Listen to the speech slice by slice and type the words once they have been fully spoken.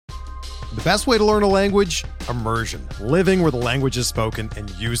The best way to learn a language? Immersion. Living where the language is spoken and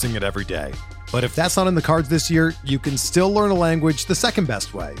using it every day. But if that's not in the cards this year, you can still learn a language the second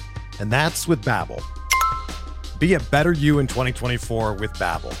best way, and that's with Babbel. Be a better you in 2024 with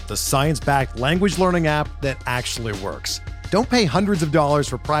Babbel, the science-backed language learning app that actually works. Don't pay hundreds of dollars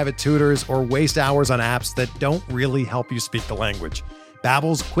for private tutors or waste hours on apps that don't really help you speak the language.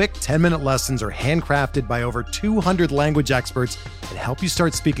 Babbel's quick 10-minute lessons are handcrafted by over 200 language experts and help you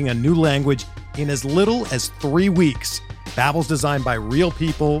start speaking a new language in as little as 3 weeks. Babbel's designed by real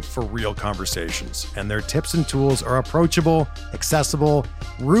people for real conversations, and their tips and tools are approachable, accessible,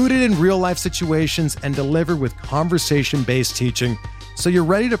 rooted in real-life situations, and delivered with conversation-based teaching, so you're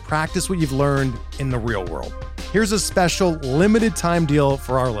ready to practice what you've learned in the real world. Here's a special limited-time deal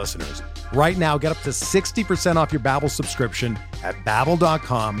for our listeners. Right now, get up to 60% off your Babbel subscription at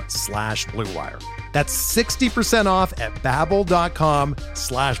babbel.com/Blue Wire. That's 60% off at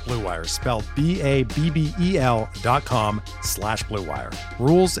babbel.com/Blue Wire, spelled BABBEL.com/Blue Wire.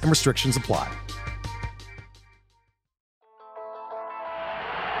 Rules and restrictions apply.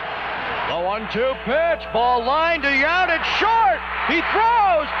 The 1-2 pitch, ball lined to Yount, it's short, he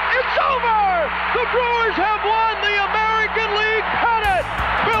throws, it's over! The Brewers have won the American League pennant!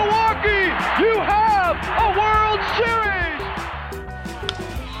 Milwaukee, you have a World Series!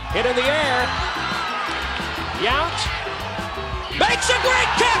 Hit in the air, Yount makes a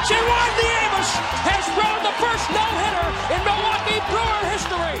great catch, and Juan Nieves has thrown the first no-hitter in Milwaukee Brewer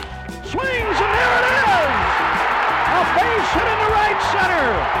history! Swings, and there it is! A base hit in the right center!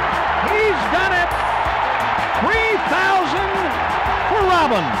 He's done it! 3,000 for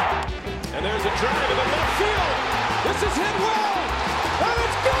Robin! And there's a drive in the left field. This is hit well, and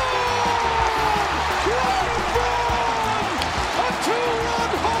it's gone! Robin Braun! A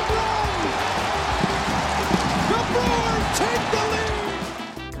two-run home run! The Brewers take the lead!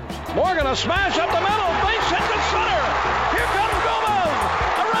 Morgan, a smash up the middle, base hit to center! Here comes Gomez!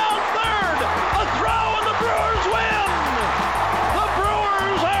 Around third! A throw and the Brewers win! The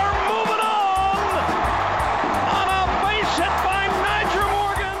Brewers are moving on a base hit by Nyjer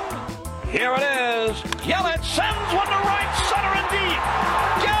Morgan! Here it is! Yelich sends one to right center and deep!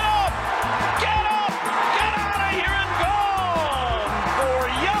 Get up! Get up! Get out of here and gone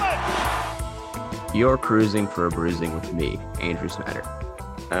for Yelich! You're cruising for a bruising with me, Andrew Snyder.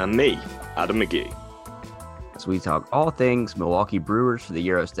 And me, Adam McGee. As we talk all things Milwaukee Brewers for the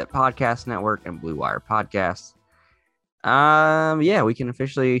Eurostep Podcast Network and Blue Wire Podcasts. We can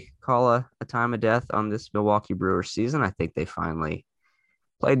officially call a time of death on this Milwaukee Brewers season. I think they finally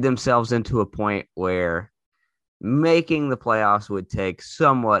played themselves into a point where making the playoffs would take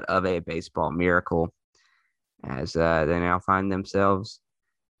somewhat of a baseball miracle, as they now find themselves,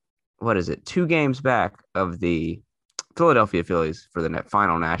 2 games back of the Philadelphia Phillies for the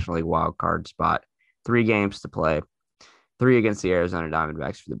final National League wild card spot. 3 games to play. 3 against the Arizona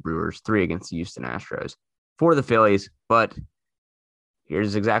Diamondbacks for the Brewers. 3 against the Houston Astros for the Phillies. But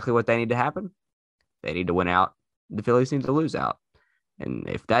here's exactly what they need to happen. They need to win out. The Phillies need to lose out. And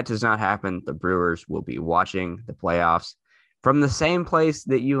if that does not happen, the Brewers will be watching the playoffs from the same place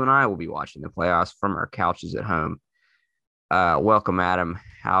that you and I will be watching the playoffs, from our couches at home. Welcome, Adam.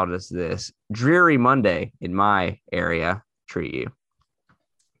 How does this dreary Monday in my area treat you?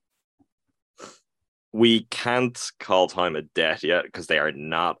 We can't call time a death yet because they are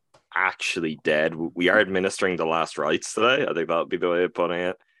not actually dead. We are administering the last rites today. I think that would be the way of putting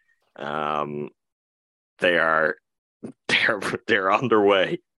it. They're on their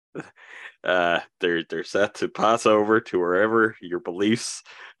way. They're set to pass over to wherever your beliefs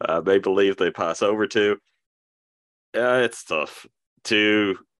may believe they pass over to. It's tough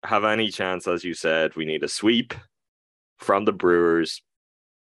to have any chance. As you said, we need a sweep from the Brewers.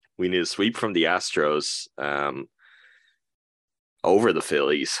 We need a sweep from the Astros over the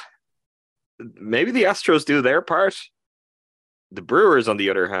Phillies. Maybe the Astros do their part. The Brewers, on the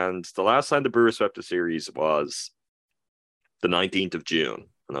other hand, the last time the Brewers swept a series was the 19th of June,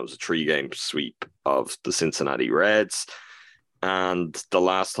 and that was a 3-game sweep of the Cincinnati Reds. And the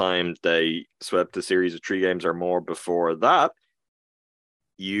last time they swept a series of 3 games or more before that,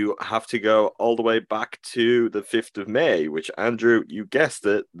 you have to go all the way back to the 5th of May, which, Andrew, you guessed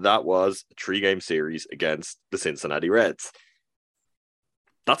it, that was a 3-game series against the Cincinnati Reds.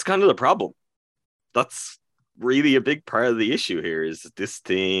 That's kind of the problem. That's really a big part of the issue here, is that this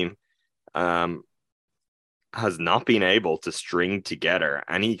team has not been able to string together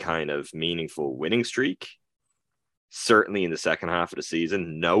any kind of meaningful winning streak. Certainly in the second half of the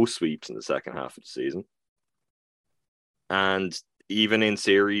season, no sweeps in the second half of the season. And even in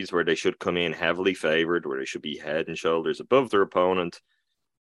series where they should come in heavily favored, where they should be head and shoulders above their opponent,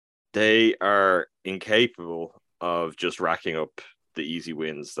 they are incapable of just racking up the easy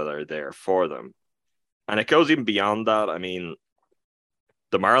wins that are there for them. And it goes even beyond that. I mean,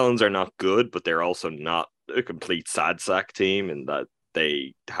 the Marlins are not good, but they're also not a complete sad sack team in that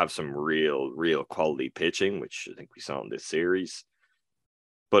they have some real quality pitching, which I think we saw in this series.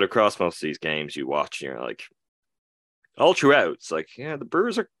 But across most of these games you watch, and you're like, all throughout, it's like, yeah, the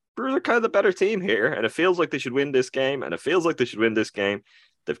Brewers are kind of the better team here, and it feels like they should win this game, and it feels like they should win this game.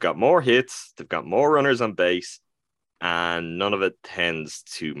 They've got more hits, they've got more runners on base, and none of it tends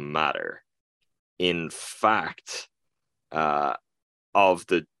to matter. In fact, of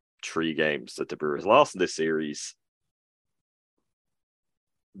the 3 games that the Brewers lost in this series,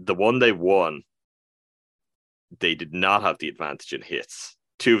 the one they won, they did not have the advantage in hits.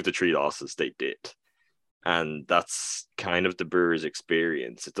 2 of the 3 losses they did. And that's kind of the Brewers'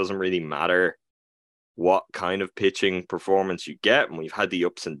 experience. It doesn't really matter what kind of pitching performance you get. And we've had the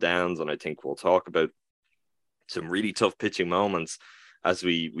ups and downs, and I think we'll talk about some really tough pitching moments as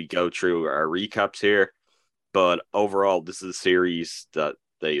we go through our recaps here. But overall, this is a series that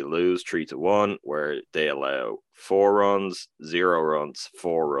they lose 3-1, where they allow 4 runs, 0 runs,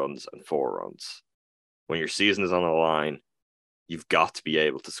 4 runs, and 4 runs. When your season is on the line, you've got to be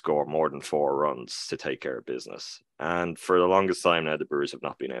able to score more than 4 runs to take care of business. And for the longest time now, the Brewers have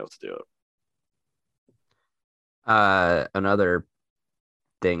not been able to do it. Another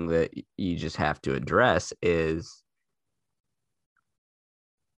thing that you just have to address is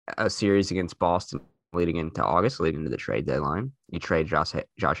a series against Boston leading into August, leading into the trade deadline. You trade Josh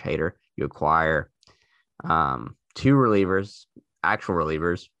Hader. You acquire 2 relievers, actual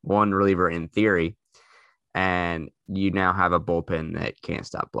relievers, 1 reliever in theory, and you now have a bullpen that can't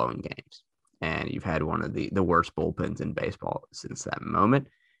stop blowing games. And you've had one of the worst bullpens in baseball since that moment.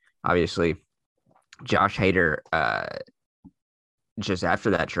 Obviously, Josh Hader, just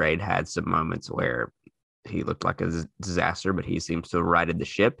after that trade, had some moments where he looked like a disaster, but he seems to have righted the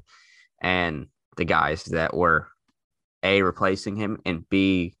ship. And the guys that were A, replacing him, and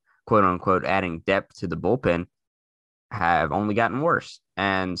B, quote unquote, adding depth to the bullpen have only gotten worse.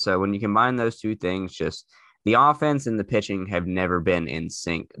 And so when you combine those 2 things, just the offense and the pitching have never been in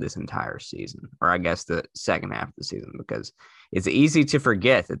sync this entire season, or I guess the second half of the season, because it's easy to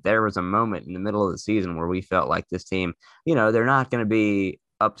forget that there was a moment in the middle of the season where we felt like this team, they're not going to be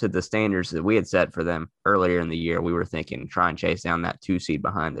up to the standards that we had set for them earlier in the year. We were thinking try and chase down that 2 seed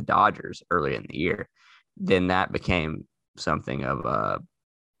behind the Dodgers early in the year. Then that became something of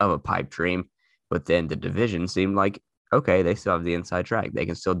a pipe dream. But then the division seemed like, okay, they still have the inside track. They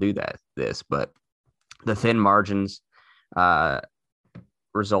can still do this. But the thin margins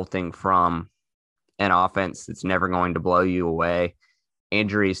resulting from an offense that's never going to blow you away,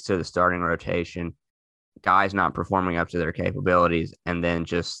 injuries to the starting rotation, guys not performing up to their capabilities, and then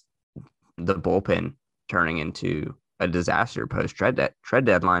just the bullpen turning into a disaster post trade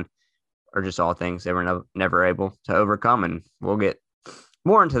deadline are just all things they were never able to overcome. And we'll get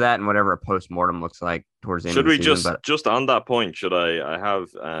more into that and whatever a post-mortem looks like towards the end of the season. Should we just on that point, should I have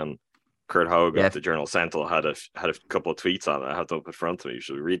Kurt Hogue of the Journal Sentinel had a couple of tweets on it. I have them up in front of me.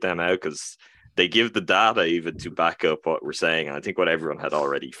 Should we read them out? Because they give the data even to back up what we're saying. And I think what everyone had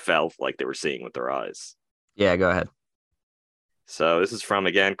already felt like they were seeing with their eyes. Yeah, go ahead. So this is from,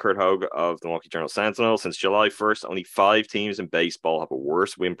 again, Kurt Hogue of the Milwaukee Journal Sentinel. Since July 1st, only 5 teams in baseball have a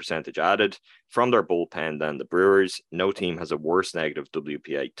worse win percentage added from their bullpen than the Brewers. No team has a worse negative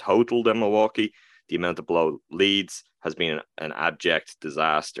WPA total than Milwaukee. The amount of blow leads has been an abject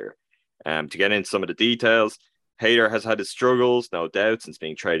disaster. To get into some of the details, Hader has had his struggles, no doubt, since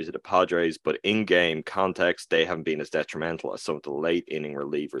being traded to the Padres, but in-game context, they haven't been as detrimental as some of the late-inning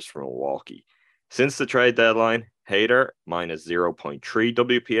relievers from Milwaukee. Since the trade deadline, Hader, minus 0.3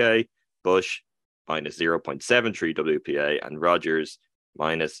 WPA, Bush, minus 0.73 WPA, and Rogers,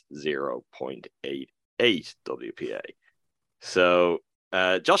 minus 0.88 WPA. So,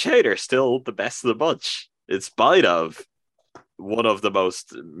 Josh Hader, still the best of the bunch, in spite of one of the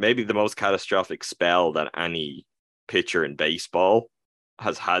most, maybe the most catastrophic spell that any pitcher in baseball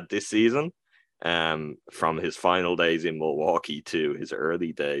has had this season, from his final days in Milwaukee to his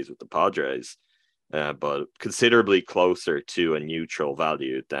early days with the Padres, but considerably closer to a neutral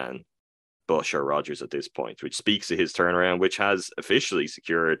value than Bush or Rogers at this point, which speaks to his turnaround, which has officially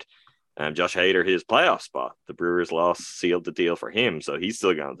secured Josh Hader his playoff spot. The Brewers loss sealed the deal for him, so he's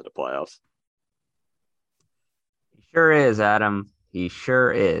still going to the playoffs. He sure is, Adam. He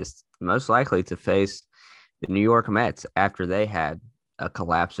sure is. Most likely to face the New York Mets after they had a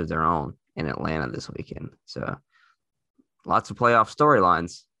collapse of their own in Atlanta this weekend. So lots of playoff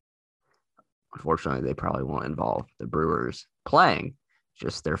storylines. Unfortunately, they probably won't involve the Brewers playing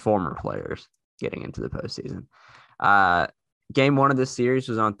just their former players getting into the postseason. Game 1 of this series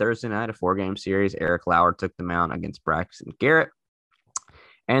was on Thursday night, a 4-game series. Eric Lauer took the mound against Braxton Garrett.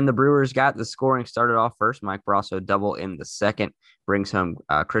 And the Brewers got the scoring started off first. Mike Brasso double in the second, brings home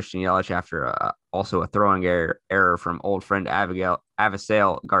Christian Yelich after also a throwing error from old friend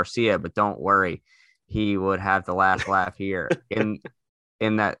Avisail Garcia. But don't worry, he would have the last laugh here in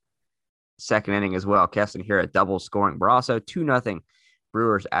that second inning as well. Keston here at double scoring Brasso 2-0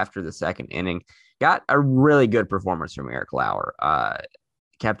 Brewers after the second inning. Got a really good performance from Eric Lauer.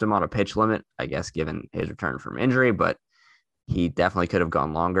 Kept him on a pitch limit, I guess, given his return from injury, but he definitely could have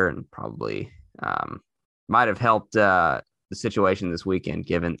gone longer and probably might have helped the situation this weekend,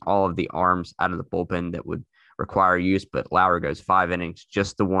 given all of the arms out of the bullpen that would require use. But Lauer goes 5 innings,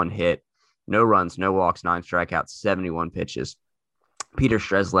 just the 1 hit, no runs, no walks, 9 strikeouts, 71 pitches. Peter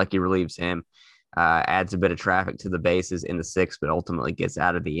Strzelecki relieves him, adds a bit of traffic to the bases in the 6th, but ultimately gets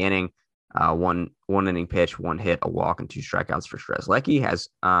out of the inning. One inning pitch, 1 hit, a walk, and 2 strikeouts for Strzelecki.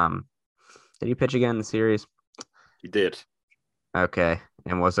 Did he pitch again in the series? He did. Okay.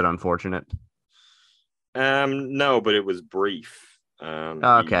 And was it unfortunate? No, but it was brief.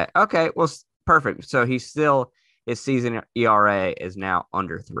 Okay. Well, perfect. So his season ERA is now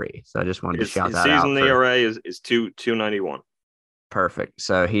under 3. So I just wanted to shout that out. His season ERA is 2.91. Perfect.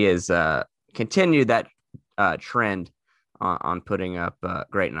 So he has continued that trend on putting up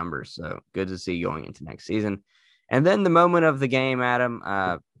great numbers. So good to see going into next season. And then the moment of the game, Adam,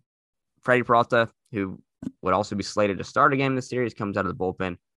 Freddie Peralta, who would also be slated to start a game in the series, comes out of the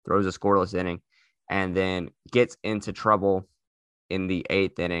bullpen, throws a scoreless inning, and then gets into trouble in the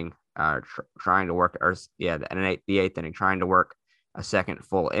 8th inning, trying to work, the 8th inning, trying to work a second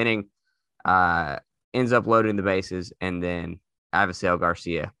full inning, ends up loading the bases, and then Avisail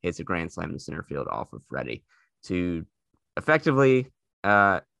Garcia hits a grand slam to center field off of Freddie to effectively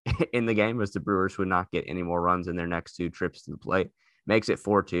in the game, as the Brewers would not get any more runs in their next 2 trips to the plate. Makes it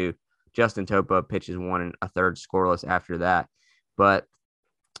 4-2. Justin Topa pitches 1 1/3 scoreless after that. But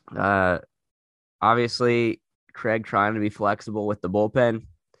obviously, Craig trying to be flexible with the bullpen,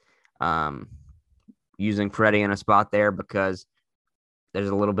 using Freddie in a spot there because there's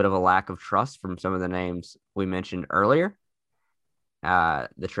a little bit of a lack of trust from some of the names we mentioned earlier.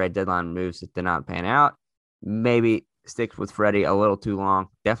 The trade deadline moves that did not pan out. Maybe sticks with Freddie a little too long.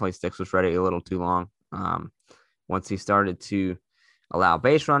 Definitely sticks with Freddie a little too long. Once he started to allow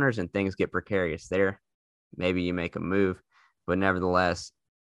base runners and things get precarious there, maybe you make a move. But nevertheless,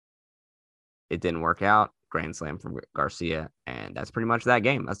 it didn't work out. Grand slam from Garcia. And that's pretty much that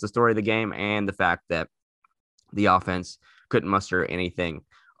game. That's the story of the game and the fact that the offense couldn't muster anything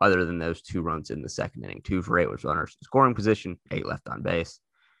other than those 2 runs in the second inning. 2 for 8 with runners in scoring position, 8 left on base.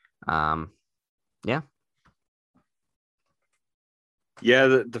 Yeah.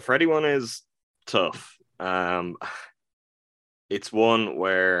 Yeah, the Freddie one is tough. It's one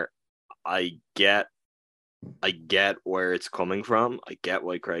where I get where it's coming from. I get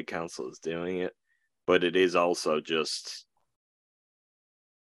why Craig Counsell is doing it, but it is also just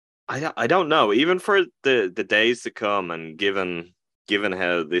I don't know. Even for the days to come, and given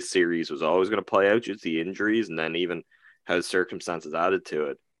how this series was always going to play out, just the injuries, and then even how circumstances added to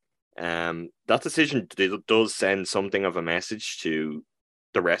it, that decision does send something of a message to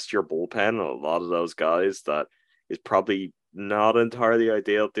the rest of your bullpen. A lot of those guys that is probably not entirely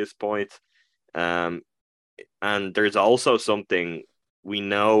ideal at this point. And there's also something we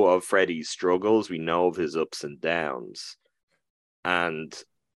know of Freddie's struggles. We know of his ups and downs. And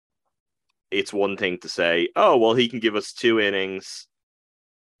it's one thing to say, oh, well, he can give us 2 innings.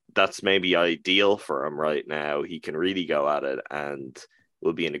 That's maybe ideal for him right now. He can really go at it and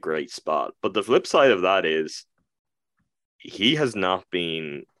will be in a great spot. But the flip side of that is he has not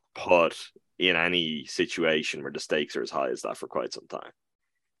been put in any situation where the stakes are as high as that for quite some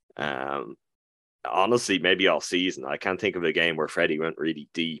time. Honestly, maybe all season. I can't think of a game where Freddie went really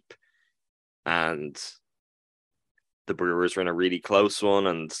deep and the Brewers were in a really close one,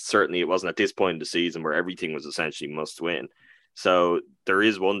 and certainly it wasn't at this point in the season where everything was essentially must win. So there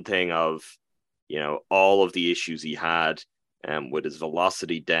is one thing of, all of the issues he had with his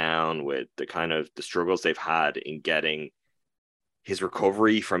velocity down, with the kind of the struggles they've had in getting his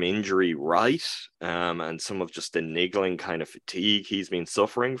recovery from injury right, and some of just the niggling kind of fatigue he's been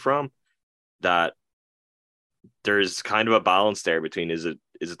suffering from, that there's kind of a balance there between is it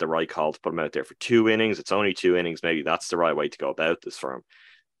the right call to put him out there for 2 innings? It's only 2 innings. Maybe that's the right way to go about this for him.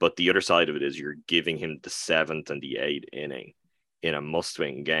 But the other side of it is you're giving him the 7th and the 8th inning in a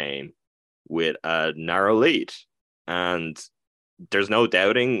must-win game with a narrow lead. And there's no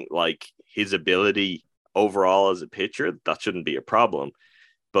doubting his ability overall as a pitcher. That shouldn't be a problem.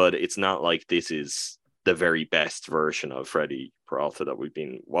 but it's not like this is the very best version of Freddie Peralta that we've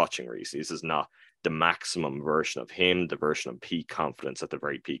been watching recently. This is not the maximum version of him, the version of peak confidence at the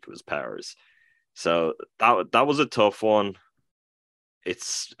very peak of his powers. So that was a tough one.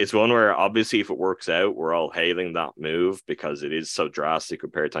 It's one where obviously if it works out, we're all hailing that move because it is so drastic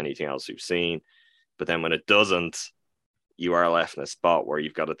compared to anything else we've seen. But then when it doesn't, you are left in a spot where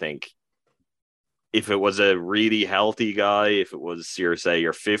you've got to think, if it was a really healthy guy, if it was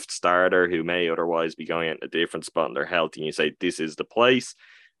your fifth starter who may otherwise be going in a different spot and they're healthy, and you say this is the place,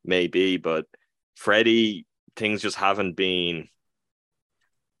 maybe. But Freddie, things just haven't been,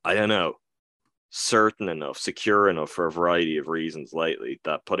 I don't know, certain enough, secure enough for a variety of reasons lately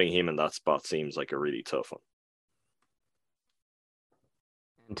that putting him in that spot seems like a really tough one.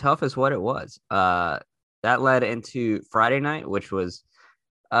 And tough is what it was. That led into Friday night, which was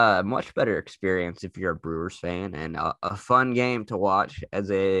a much better experience if you're a Brewers fan, and a fun game to watch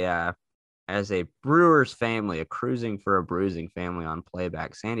as a Brewers family, a cruising for a bruising family on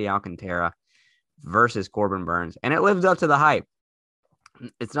playback. Sandy Alcantara versus Corbin Burnes, and it lived up to the hype.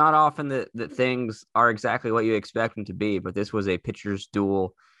 It's not often that things are exactly what you expect them to be, but this was a pitcher's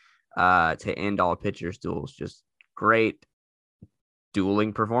duel to end all pitcher's duels. Just great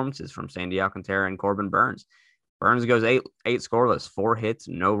dueling performances from Sandy Alcantara and Corbin Burnes. Burnes goes eight scoreless, 4 hits,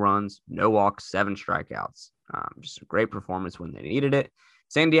 no runs, no walks, 7 strikeouts. Just a great performance when they needed it.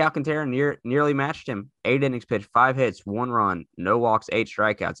 Sandy Alcantara nearly matched him. 8 innings pitched, 5 hits, 1 run, no walks, 8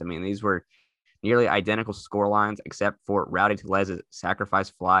 strikeouts. I mean, these were nearly identical score lines, except for Rowdy Tellez's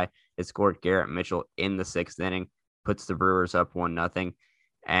sacrifice fly that scored Garrett Mitchell in the 6th inning, puts the Brewers up 1-0.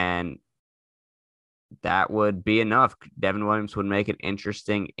 And that would be enough. Devin Williams would make it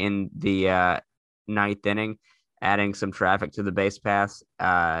interesting in the 9th inning, adding some traffic to the base paths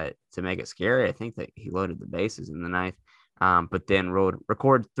to make it scary. I think that he loaded the bases in the 9th, but then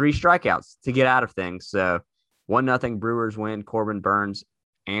record 3 strikeouts to get out of things. So 1-0 Brewers win. Corbin Burnes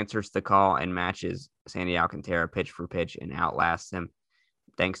answers the call and matches Sandy Alcantara pitch for pitch and outlasts him.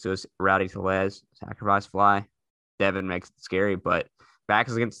 Thanks to his Rowdy Tellez sacrifice fly. Devin makes it scary, but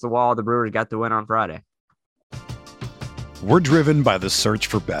backs against the wall. The Brewers got the win on Friday. We're driven by the search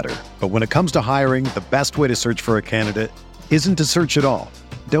for better. But when it comes to hiring, the best way to search for a candidate isn't to search at all.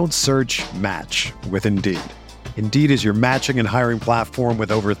 Don't search, match with Indeed. Indeed is your matching and hiring platform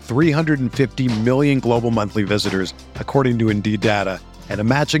with over 350 million global monthly visitors, according to Indeed data, and a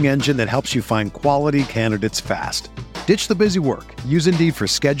matching engine that helps you find quality candidates fast. Ditch the busy work. Use Indeed for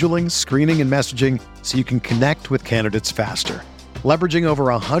scheduling, screening, and messaging so you can connect with candidates faster. Leveraging over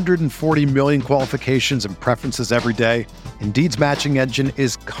 140 million qualifications and preferences every day, Indeed's matching engine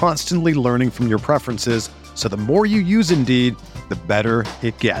is constantly learning from your preferences, so the more you use Indeed, the better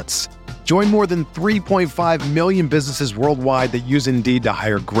it gets. Join more than 3.5 million businesses worldwide that use Indeed to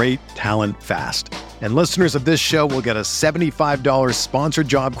hire great talent fast. And listeners of this show will get a $75 sponsored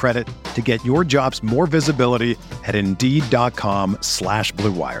job credit to get your jobs more visibility at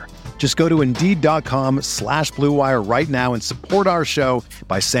Indeed.com/Blue Wire. Just go to Indeed.com/Blue Wire right now and support our show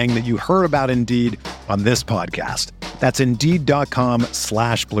by saying that you heard about Indeed on this podcast. That's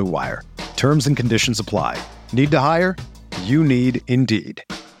Indeed.com/Blue Wire. Terms and conditions apply. Need to hire? You need Indeed.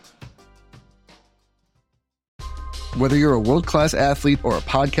 Whether you're a world-class athlete or a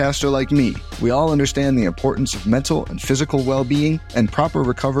podcaster like me, we all understand the importance of mental and physical well-being and proper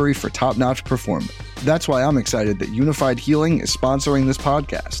recovery for top-notch performance. That's why I'm excited that Unified Healing is sponsoring this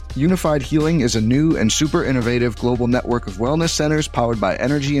podcast. Unified Healing is a new and super innovative global network of wellness centers powered by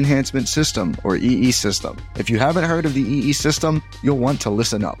Energy Enhancement System, or EE System. If you haven't heard of the EE System, you'll want to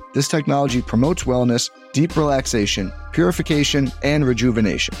listen up. This technology promotes wellness, deep relaxation, purification, and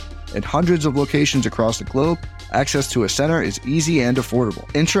rejuvenation. At hundreds of locations across the globe, access to a center is easy and affordable.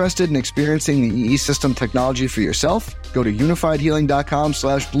 Interested in experiencing the EE System technology for yourself? Go to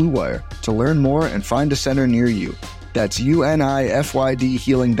unifiedhealing.com/Blue Wire to learn more and find a center near you. That's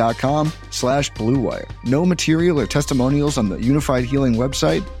UNIFYDhealing.com/Blue Wire. No material or testimonials on the Unified Healing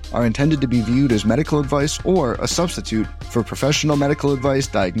website are intended to be viewed as medical advice or a substitute for professional medical advice,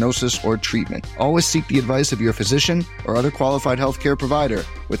 diagnosis, or treatment. Always seek the advice of your physician or other qualified healthcare provider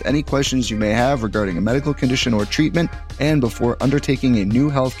with any questions you may have regarding a medical condition or treatment and before undertaking a new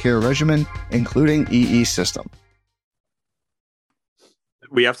healthcare regimen, including EE System.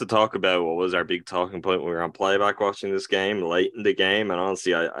 We have to talk about what was our big talking point when we were on playback watching this game late in the game. And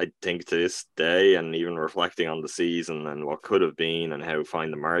honestly, I think to this day, and even reflecting on the season and what could have been and how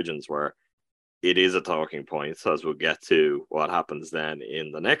fine the margins were, it is a talking point, as we'll get to what happens then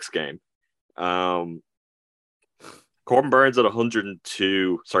in the next game. Corbin Burnes at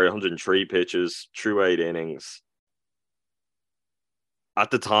 103 pitches, through 8 innings.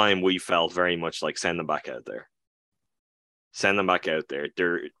 at the time, we felt very much like send them back out there. Send them back out there.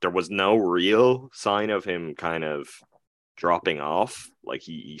 There was no real sign of him kind of dropping off. Like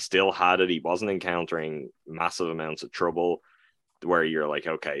he still had it. He wasn't encountering massive amounts of trouble where you're like,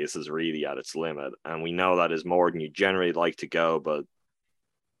 okay, this is really at its limit. And we know that is more than you generally like to go, but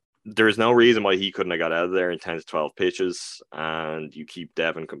there's no reason why he couldn't have got out of there in 10 to 12 pitches and you keep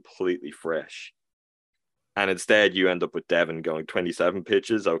Devin completely fresh. And instead you end up with Devin going 27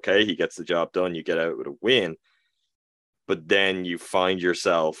 pitches. Okay, he gets the job done. You get out with a win. But then you find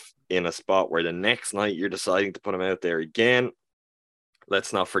yourself in a spot where the next night you're deciding to put him out there again.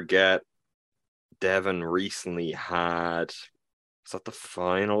 Let's not forget, Devin recently had, was that the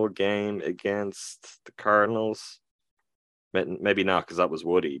final game against the Cardinals? Maybe not, because that was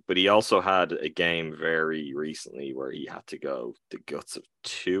Woody. But he also had a game very recently where he had to go the guts of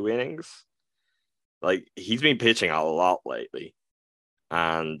 2 innings. Like, he's been pitching a lot lately.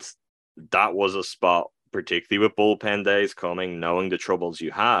 And that was a spot, particularly with bullpen days coming, knowing the troubles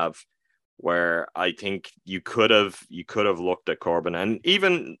you have, where I think you could have looked at Corbin, and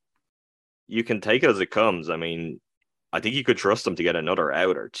even you can take it as it comes. I mean, I think you could trust him to get another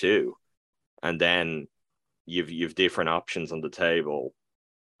out or two, and then you've different options on the table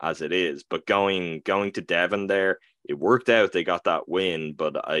as it is. But going to Devon there, it worked out. They got that win,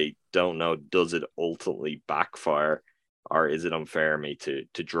 but I don't know, does it ultimately backfire? Or is it unfair of me to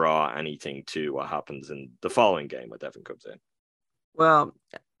draw anything to what happens in the following game when Devin comes in? Well,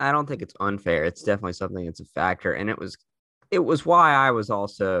 I don't think it's unfair. It's definitely something that's a factor. And it was why I was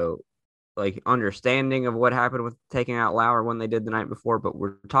also like understanding of what happened with taking out Lauer when they did the night before. But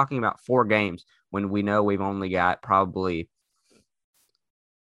we're talking about 4 games when we know we've only got probably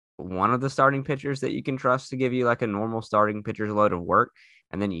one of the starting pitchers that you can trust to give you like a normal starting pitcher's load of work.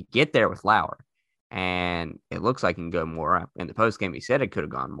 And then you get there with Lauer. And it looks like he can go more. In the post game, he said it could have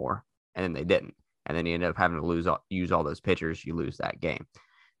gone more, and then they didn't. And then you end up having to use all those pitchers. You lose that game.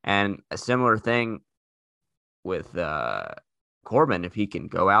 And a similar thing with Corbin, if he can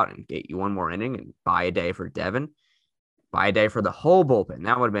go out and get you one more inning and buy a day for Devin, buy a day for the whole bullpen.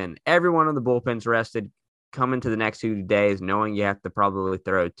 That would have been every one of the bullpens rested, come into the next 2 days knowing you have to probably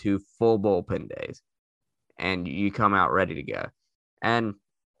throw 2 full bullpen days, and you come out ready to go. And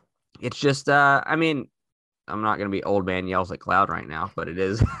it's just, I mean, I'm not going to be old man yells at cloud right now, but it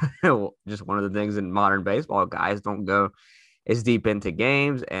is just one of the things in modern baseball. Guys don't go as deep into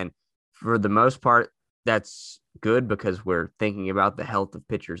games. And for the most part, that's good because we're thinking about the health of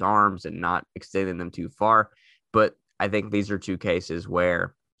pitchers' arms and not extending them too far. But I think these are 2 cases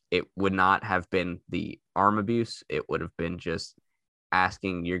where it would not have been the arm abuse. It would have been just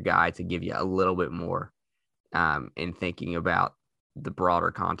asking your guy to give you a little bit more in thinking about the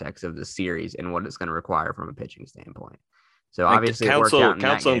broader context of the series and what it's going to require from a pitching standpoint. So obviously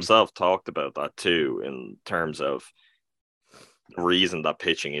Council himself talked about that too, in terms of the reason that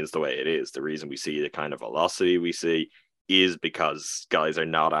pitching is the way it is. The reason we see the kind of velocity we see is because guys are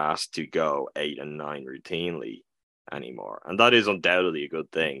not asked to go 8 and 9 routinely anymore. And that is undoubtedly a good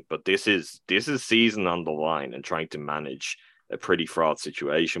thing. But this is season on the line and trying to manage a pretty fraught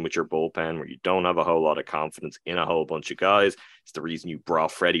situation with your bullpen where you don't have a whole lot of confidence in a whole bunch of guys. It's the reason you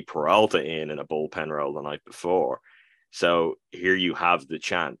brought Freddie Peralta in a bullpen role the night before. So here you have the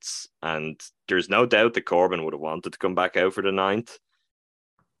chance. And there's no doubt that Corbin would have wanted to come back out for the 9th.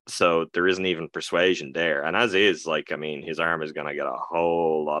 So there isn't even persuasion there. And as is, like, I mean, his arm is going to get a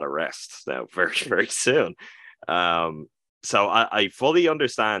whole lot of rest now very, very soon. So I fully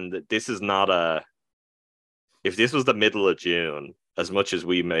understand that this is not if this was the middle of June, as much as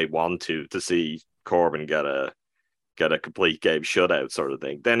we may want to see Corbin get a complete game shutout sort of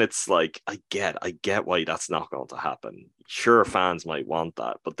thing, then it's like, I get why that's not going to happen. Sure, fans might want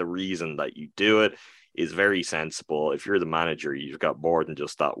that, but the reason that you do it is very sensible. If you're the manager, you've got more than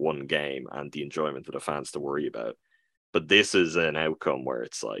just that one game and the enjoyment of the fans to worry about. But this is an outcome where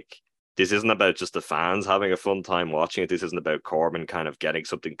it's like, this isn't about just the fans having a fun time watching it. This isn't about Corbin kind of getting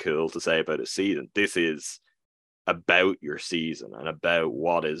something cool to say about his season. This is about your season and about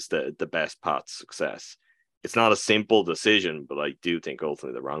what is the best path to success. It's not a simple decision, but I do think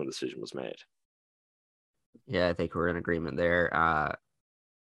ultimately the wrong decision was made. Yeah, I think we're in agreement there.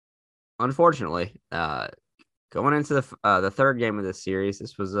 Unfortunately, going into the 3rd game of this series,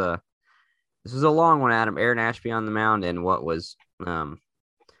 this was a long one, Adam. Aaron Ashby on the mound in what was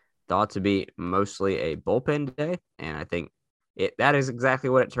thought to be mostly a bullpen day, and I think that is exactly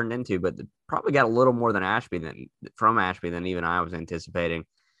what it turned into. But probably got a little more than Ashby than even I was anticipating,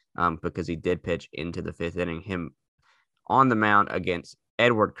 because he did pitch into the 5th inning. Him on the mound against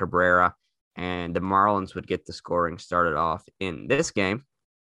Edward Cabrera, and the Marlins would get the scoring started off in this game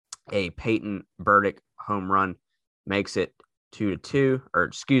A Peyton Burdick home run makes it 2-2, or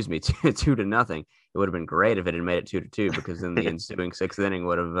excuse me, 2-0. It would have been great if it had made it 2-2 because then the ensuing sixth inning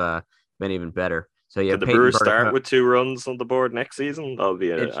would have been even better. So yeah, Did the Peyton Brewers Burdick start with 2 runs on the board next season?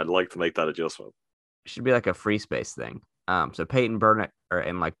 I'd like to make that adjustment. Should be like a free space thing. So Peyton Burdick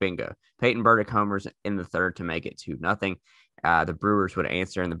and like bingo, Peyton Burdick homers in the third to make it 2-0. The Brewers would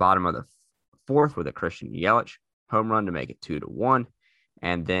answer in the bottom of the fourth with a Christian Yelich home run to make it 2-1.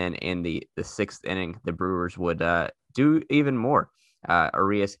 And then in the sixth inning, the Brewers would do even more.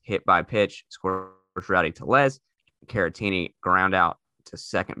 Arias hit by pitch, scores Rowdy Tellez. Caratini ground out to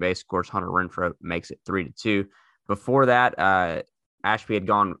second base, scores Hunter Renfroe, makes it 3-2. Before that, Ashby had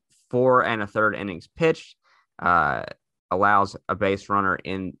gone 4 1/3 innings pitched, allows a base runner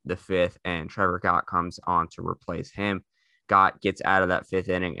in the fifth, and Trevor Gott comes on to replace him. Gott gets out of that fifth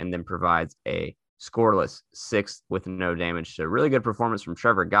inning and then provides a scoreless sixth with no damage. So really good performance from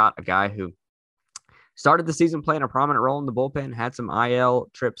Trevor Gott, a guy who started the season playing a prominent role in the bullpen, had some IL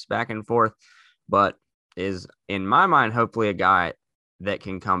trips back and forth, but is, in my mind, hopefully a guy that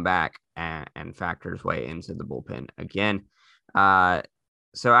can come back and factor his way into the bullpen again.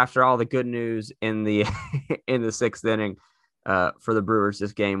 So after all the good news in the in the sixth inning for the Brewers,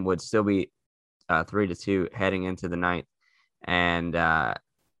 this game would still be 3-2 heading into the ninth. And I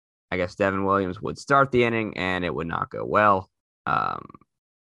guess Devin Williams would start the inning, and it would not go well.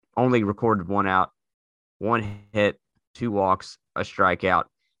 Only recorded 1 out, 1 hit, 2 walks, a strikeout.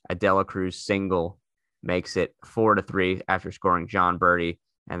 A Dela Cruz single makes it 4-3 after scoring John Birdie.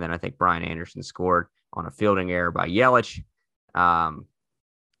 And then I think Brian Anderson scored on a fielding error by Yelich.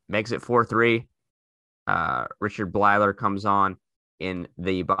 Makes it 4-3. Richard Bleiler comes on in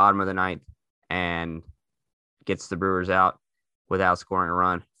the bottom of the ninth and gets the Brewers out without scoring a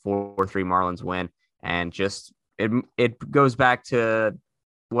run. 4-3 Marlins win. And just it goes back to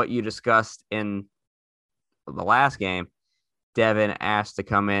what you discussed in the last game. Devin asked to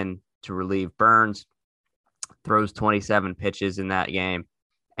come in to relieve Burns, throws 27 pitches in that game,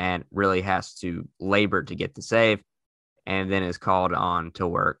 and really has to labor to get the save, and then is called on to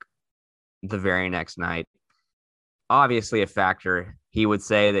work the very next night. Obviously a factor. He would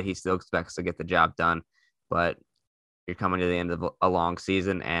say that he still expects to get the job done, but you're coming to the end of a long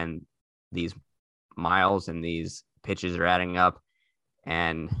season, and these miles and these pitches are adding up.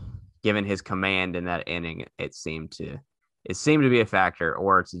 And given his command in that inning, it seemed to be a factor,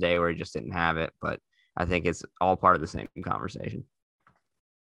 or it's a day where he just didn't have it. But I think it's all part of the same conversation.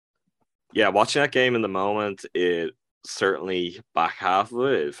 Yeah, watching that game in the moment, it certainly, back half of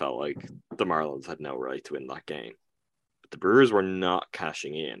it felt like the Marlins had no right to win that game. But the Brewers were not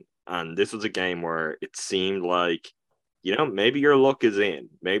cashing in. And this was a game where it seemed like, maybe your luck is in.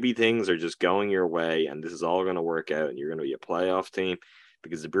 Maybe things are just going your way and this is all going to work out and you're going to be a playoff team,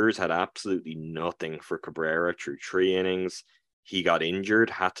 because the Brewers had absolutely nothing for Cabrera through 3 innings. He got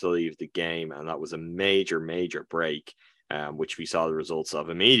injured, had to leave the game, and that was a major, major break, which we saw the results of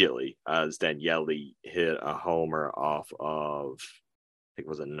immediately, as then Yelly hit a homer off of, I think it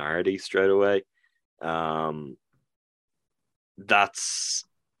was a Nardi straight away. That's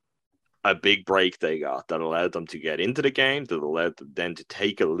a big break they got that allowed them to get into the game, that allowed them then to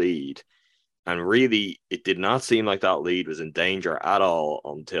take a lead. And really, it did not seem like that lead was in danger at all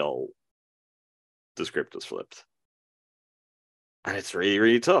until the script was flipped. And it's really,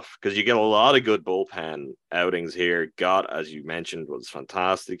 really tough because you get a lot of good bullpen outings here. Gott, as you mentioned, was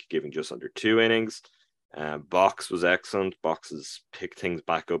fantastic, giving just under 2 innings. Box was excellent. Box has picked things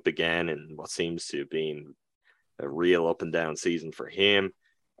back up again in what seems to have been a real up and down season for him.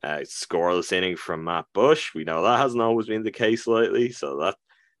 Scoreless inning from Matt Bush. We know that hasn't always been the case lately, so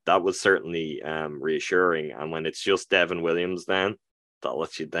that was certainly reassuring. And when it's just Devin Williams then that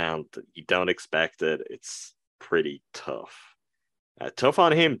lets you down, you don't expect it, it's pretty tough. Tough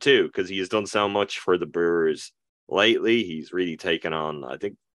on him too, because he has done so much for the Brewers lately. He's really taken on, I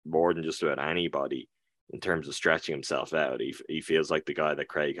think, more than just about anybody in terms of stretching himself out. He feels like the guy that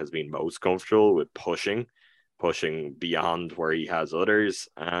Craig has been most comfortable with pushing beyond where he has others,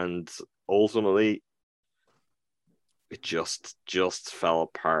 and ultimately it just fell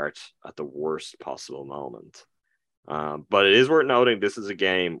apart at the worst possible moment. But it is worth noting this is a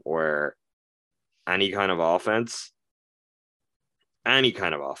game where any kind of offense,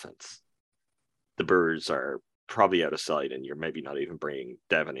 the Brewers are probably out of sight, and you're maybe not even bringing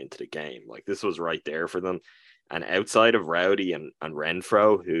Devin into the game. Like, this was right there for them. And outside of Rowdy and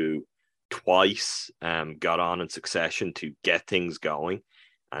Renfroe, who twice got on in succession to get things going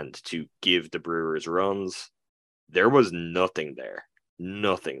and to give the Brewers runs, there was nothing there.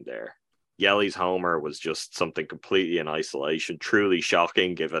 Yeli's homer was just something completely in isolation, truly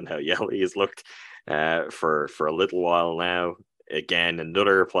shocking given how Yeli has looked for a little while now. Again,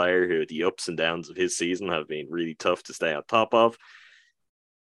 another player who the ups and downs of his season have been really tough to stay on top of.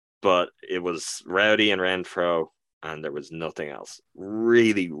 But it was Rowdy and Renfroe, and there was nothing else.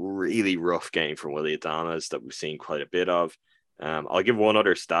 Really, really rough game from Willy Adames that we've seen quite a bit of. I'll give one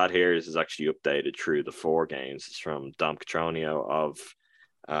other stat here. This is actually updated through the 4 games. It's from Dom Catronio of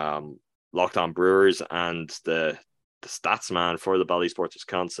Locked On Brewers and the stats man for the Bally Sports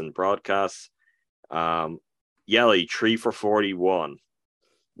Wisconsin broadcast. Yeli 3 for 41,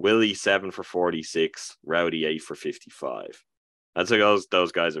 Willie 7 for 46, Rowdy 8 for 55. That's how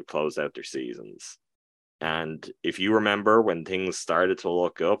those guys have closed out their seasons. And if you remember when things started to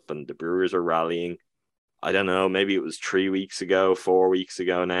look up and the Brewers are rallying, I don't know, maybe it was 3 weeks ago, 4 weeks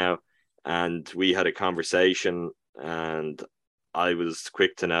ago now, and we had a conversation, and I was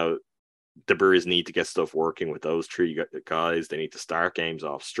quick to note the Brewers need to get stuff working with those 3 guys. They need to start games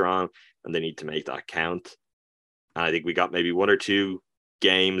off strong, and they need to make that count. And I think we got maybe 1 or 2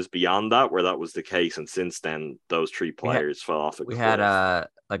 games beyond that where that was the case, and since then those 3 players fell off a cliff. We had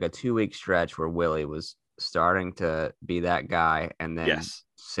like a 2-week stretch where Willie was starting to be that guy, and then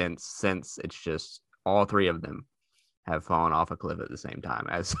since it's just all 3 of them have fallen off a cliff at the same time,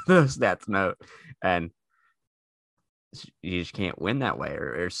 as the stats note, and you just can't win that way,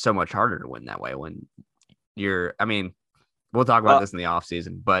 or it's so much harder to win that way when you're, I mean, we'll talk about this in the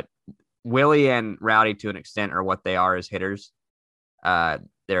offseason, but Willie and Rowdy to an extent are what they are as hitters.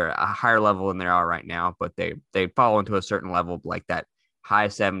 They're a higher level than they are right now, but they fall into a certain level, like that high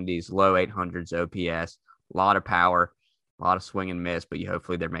 70s, low 800s OPS, a lot of power, a lot of swing and miss, but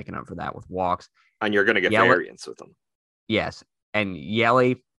hopefully they're making up for that with walks. And you're going to get variance with them. Yes. And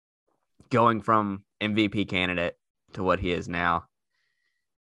Yeli going from MVP candidate to what he is now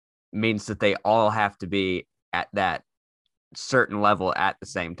means that they all have to be at that certain level at the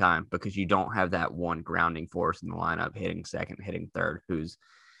same time, because you don't have that one grounding force in the lineup hitting second, hitting third, who's,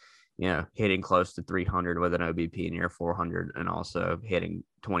 hitting close to 300 with an OBP near 400 and also hitting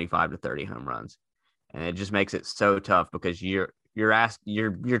 25 to 30 home runs. And it just makes it so tough because you're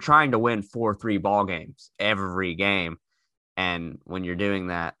trying to win 4-3 ball games every game. And when you're doing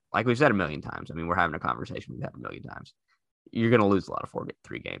that, like we've said a million times, I mean, we're having a conversation we've had a million times, you're going to lose a lot of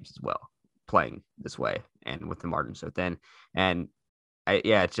 4-3 games as well, playing this way and with the margin so thin. And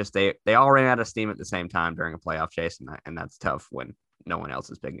it's just they all ran out of steam at the same time during a playoff chase, and that's tough when no one else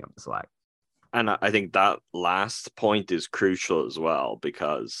is picking up the slack. And I think that last point is crucial as well,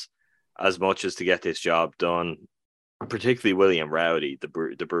 because as much as to get this job done, particularly William Rowdy, the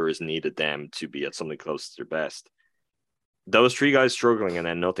Brewers needed them to be at something close to their best. Those 3 guys struggling and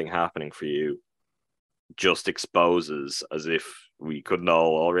then nothing happening for you just exposes, as if we couldn't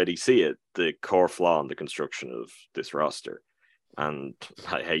all already see it, the core flaw in the construction of this roster. And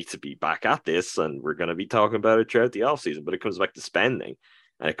I hate to be back at this, and we're going to be talking about it throughout the offseason, but it comes back to spending,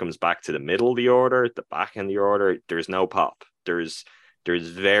 and it comes back to the middle of the order, the back end of the order. There's no pop. There's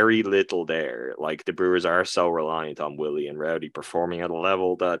very little there. Like, the Brewers are so reliant on Willie and Rowdy performing at a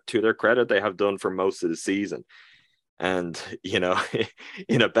level that, to their credit, they have done for most of the season. And, in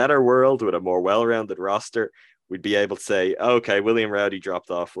a better world with a more well-rounded roster, we'd be able to say, okay, William Rowdy dropped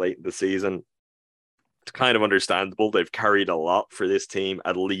off late in the season. It's kind of understandable. They've carried a lot for this team.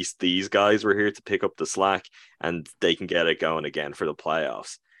 At least these guys were here to pick up the slack, and they can get it going again for the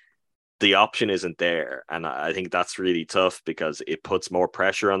playoffs. The option isn't there. And I think that's really tough because it puts more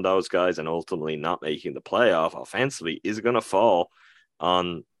pressure on those guys, and ultimately not making the playoff offensively is going to fall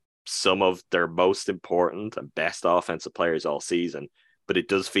on some of their most important and best offensive players all season. But it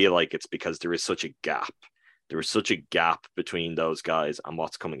does feel like it's because there is such a gap. There is such a gap between those guys and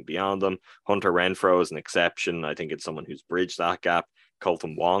what's coming beyond them. Hunter Renfroe is an exception. I think it's someone who's bridged that gap.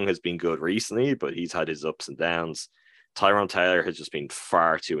 Colton Wong has been good recently, but he's had his ups and downs. Tyrone Taylor has just been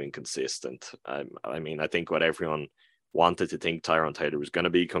far too inconsistent. I mean, I think what everyone wanted to think Tyrone Taylor was going to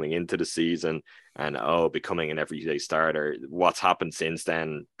be coming into the season and, becoming an everyday starter. What's happened since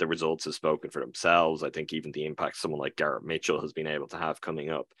then, the results have spoken for themselves. I think even the impact someone like Garrett Mitchell has been able to have coming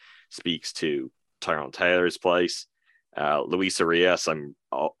up speaks to Tyrone Taylor's place. Luis Arias, I'm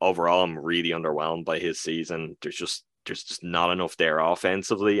really underwhelmed by his season. There's just not enough there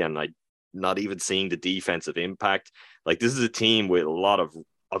offensively, and not even seeing the defensive impact. Like, this is a team with a lot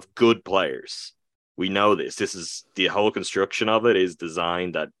of good players. We know this. This is the whole construction of it is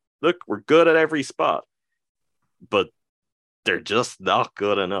designed that, look, we're good at every spot, but they're just not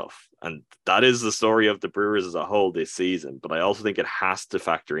good enough. And that is the story of the Brewers as a whole this season. But I also think it has to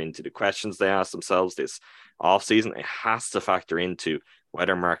factor into the questions they ask themselves this offseason. It has to factor into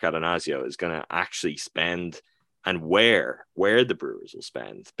whether Mark Atanasio is going to actually spend and where the Brewers will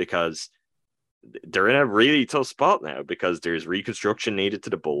spend, because they're in a really tough spot now because there's reconstruction needed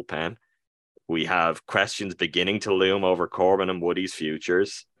to the bullpen. We have questions beginning to loom over Corbin and Woody's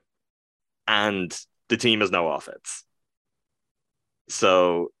futures, and the team has no offense.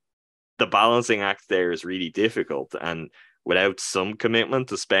 So the balancing act there is really difficult, and without some commitment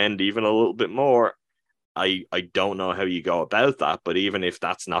to spend even a little bit more, I don't know how you go about that. But even if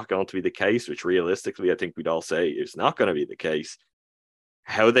that's not going to be the case, which realistically I think we'd all say is not going to be the case,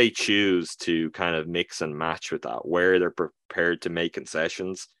 how they choose to kind of mix and match with that, where they're prepared to make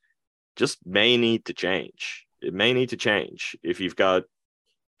concessions, just may need to change. It may need to change. If you've got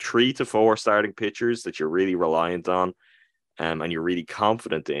 3 to 4 starting pitchers that you're really reliant on, and you're really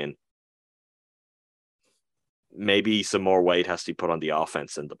confident in, maybe some more weight has to be put on the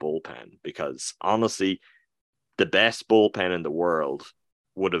offense and the bullpen, because honestly, the best bullpen in the world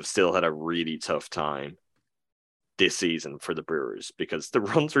would have still had a really tough time this season for the Brewers, because the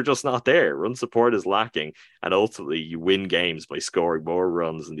runs are just not there. Run support is lacking, and ultimately you win games by scoring more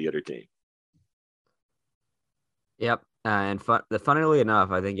runs than the other team. Yep. Funnily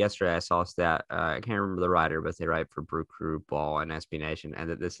enough, I think yesterday I saw a stat. I can't remember the writer, but they write for Brew Crew Ball and SB Nation, and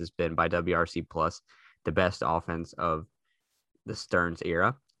that this has been by WRC Plus the best offense of the Stearns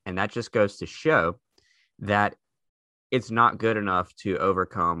era. And that just goes to show that it's not good enough to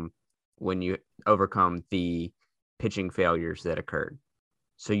overcome the pitching failures that occurred.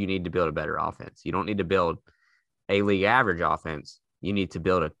 So you need to build a better offense. You don't need to build a league average offense. You need to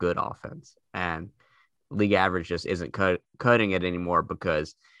build a good offense. And league average just isn't cutting it anymore,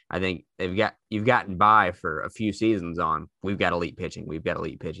 because I think you've gotten by for a few seasons on, we've got elite pitching.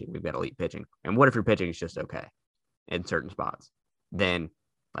 And what if your pitching is just okay in certain spots? Then,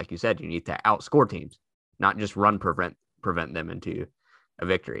 like you said, you need to outscore teams, not just prevent them into a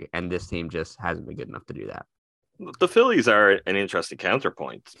victory. And this team just hasn't been good enough to do that. The Phillies are an interesting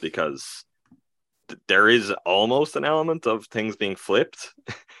counterpoint, because there is almost an element of things being flipped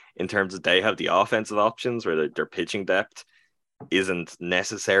in terms of they have the offensive options where their pitching depth isn't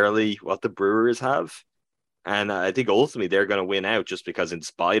necessarily what the Brewers have. And I think ultimately they're going to win out, just because in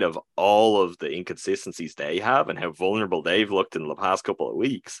spite of all of the inconsistencies they have and how vulnerable they've looked in the past couple of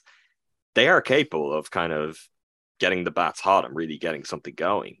weeks, they are capable of kind of getting the bats hot and really getting something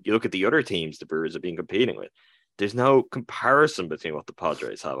going. You look at the other teams the Brewers have been competing with, there's no comparison between what the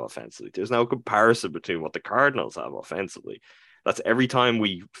Padres have offensively. There's no comparison between what the Cardinals have offensively. That's every time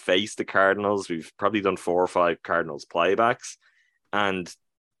we face the Cardinals, we've probably done 4 or 5 Cardinals playbacks. And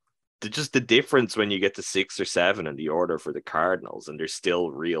just the difference when you get to 6 or 7 in the order for the Cardinals, and there's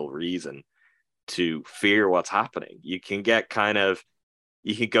still real reason to fear what's happening. You can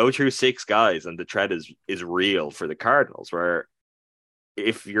go through 6 guys and the threat is real for the Cardinals, where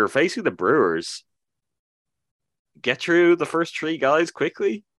if you're facing the Brewers, get through the first 3 guys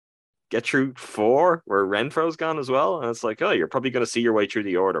quickly, get through 4 where Renfro's gone as well, and it's like, oh, you're probably going to see your way through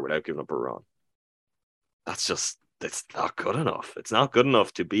the order without giving up a run. It's not good enough. It's not good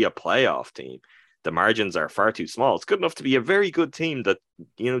enough to be a playoff team. The margins are far too small. It's good enough to be a very good team that,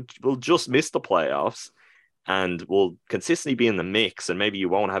 will just miss the playoffs and will consistently be in the mix, and maybe you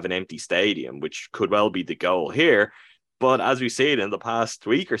won't have an empty stadium, which could well be the goal here. But as we see it in the past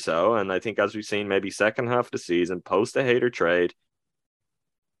week or so, and I think as we've seen maybe second half of the season, post the Hader trade,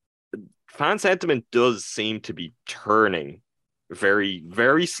 fan sentiment does seem to be turning very,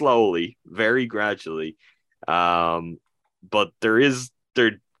 very slowly, very gradually. But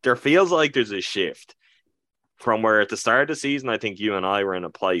there feels like there's a shift from where at the start of the season, I think you and I were in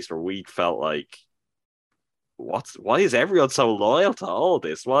a place where we felt like, why is everyone so loyal to all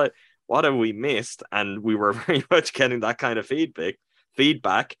this? What have we missed? And we were very much getting that kind of feedback.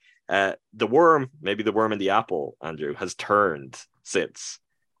 The worm in the apple, Andrew, has turned since.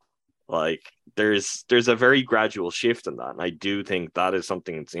 Like there's a very gradual shift in that. And I do think that is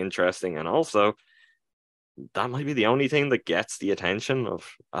something that's interesting. And also that might be the only thing that gets the attention of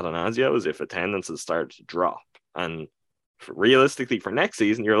Atanasio, is if attendances start to drop. And realistically for next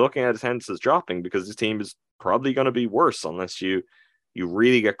season, you're looking at attendances dropping because this team is probably going to be worse unless you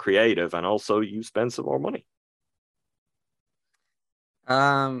really get creative and also you spend some more money.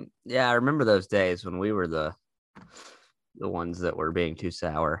 Yeah, I remember those days when we were the ones that were being too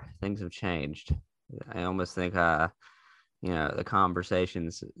sour. Things have changed. I almost think the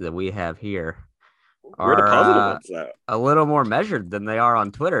conversations that we have here are a little more measured than they are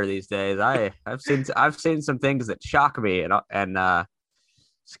on Twitter these days. I've seen some things that shock me and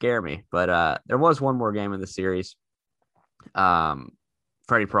scare me. But there was one more game in the series.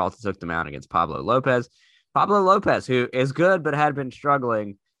 Freddie Peralta took them out against Pablo Lopez. Pablo Lopez, who is good but had been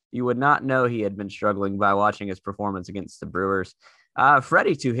struggling. You would not know he had been struggling by watching his performance against the Brewers.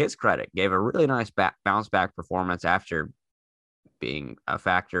 Freddie, to his credit, gave a really nice bounce back performance after being a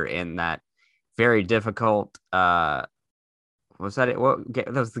factor in that very difficult. Was that it?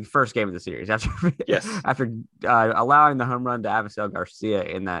 That was the first game of the series after Yes. after allowing the home run to Avisel Garcia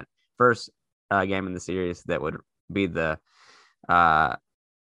in that first game in the series that would be the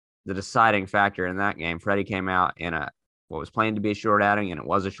deciding factor in that game. Freddie came out in what was planned to be a short outing, and it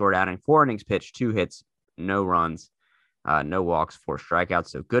was a short outing. 4 innings pitched, 2 hits, no runs, no walks, 4 strikeouts.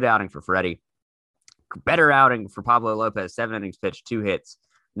 So good outing for Freddie. Better outing for Pablo Lopez. 7 innings pitched, 2 hits,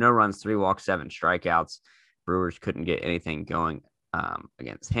 no runs, 3 walks, 7 strikeouts. Brewers couldn't get anything going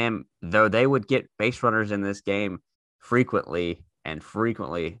against him, though they would get base runners in this game frequently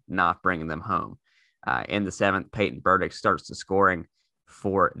not bringing them home. In the 7th, Peyton Burdick starts the scoring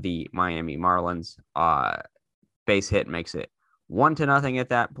for the Miami Marlins. Base hit makes it 1-0 at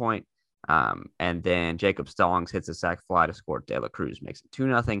that point. And then Jacob Stallings hits a sac fly to score. De La Cruz makes it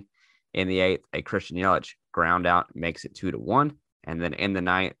 2-0. In the 8th, a Christian Yelich ground out makes it 2-1. And then in the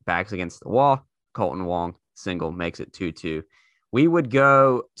 9th, backs against the wall, Colton Wong single makes it 2-2. We would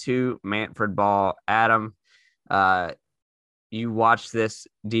go to Manfred Ball. Adam, you watched this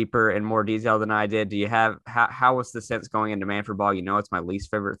deeper and more detail than I did. Do you have how was the sense going into Manfred Ball? You know, it's my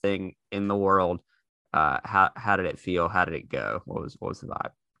least favorite thing in the world. How did it feel? How did it go? What was the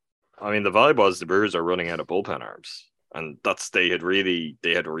vibe? I mean, the vibe was the Brewers are running out of bullpen arms, and they had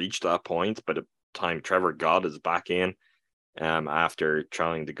reached that point by the time Trevor Gott is back in, after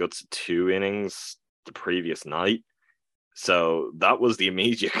trying the guts of 2 innings the previous night. So that was the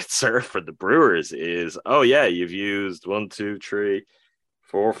immediate concern for the Brewers is, oh yeah, you've used 1, 2, 3,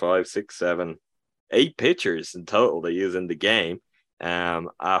 4, 5, 6, 7, 8 pitchers in total they use in the game.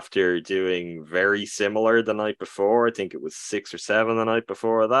 After doing very similar the night before, I think it was 6 or 7 the night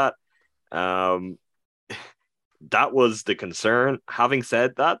before that. That was the concern. Having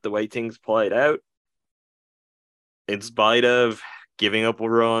said that, the way things played out, in spite of giving up a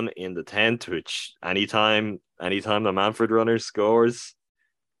run in the 10th, which anytime the Manfred runner scores,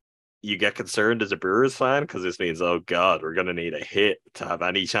 you get concerned as a Brewers fan because this means, oh God, we're going to need a hit to have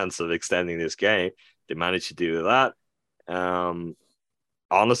any chance of extending this game. They managed to do that.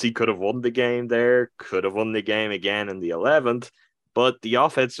 Honestly, could have won the game there, could have won the game again in the 11th, but the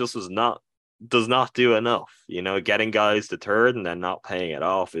offense just does not do enough. You know, getting guys to third and then not paying it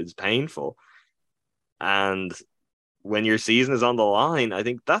off is painful. And when your season is on the line, I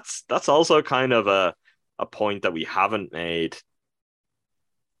think that's also kind of a point that we haven't made.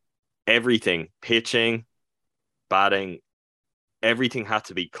 Everything, pitching, batting, everything had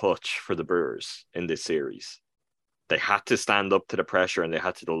to be clutch for the Brewers in this series. They had to stand up to the pressure and they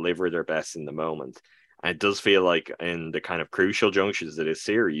had to deliver their best in the moment. And it does feel like in the kind of crucial junctures of this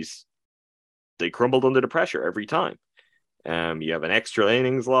series, they crumbled under the pressure every time. You have an extra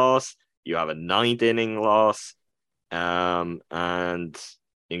innings loss, you have a 9th inning loss, and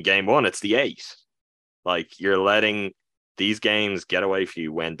in game 1, it's the 8th. Like, you're letting these games get away from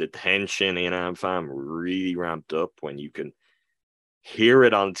you when the tension in AmFam really ramped up, when you can hear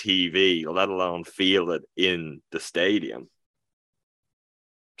it on TV, let alone feel it in the stadium.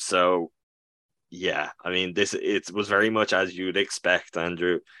 So, yeah, I mean, it was very much as you'd expect,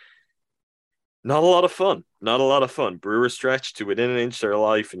 Andrew. Not a lot of fun. Brewers stretched to within an inch of their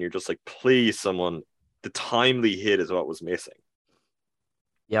life, and you're just like, please, someone. The timely hit is what was missing.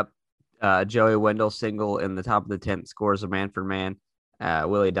 Yep. Joey Wendell single in the top of the 10th, scores a man for man.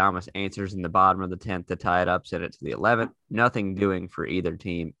 Willie Adames answers in the bottom of the 10th to tie it up, send it to the 11th. Nothing doing for either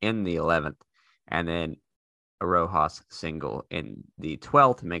team in the 11th. And then a Rojas single in the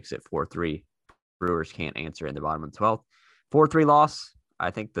 12th makes it 4-3. Brewers can't answer in the bottom of the 12th. 4-3 loss. I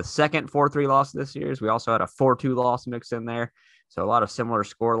think the second 4-3 loss this year. We also had a 4-2 loss mixed in there. So a lot of similar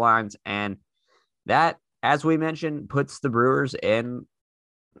score lines. And that, as we mentioned, puts the Brewers in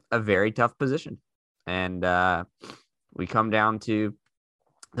a very tough position. And we come down to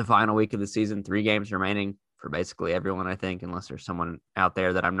the final week of the season, 3 games remaining for basically everyone, I think, unless there's someone out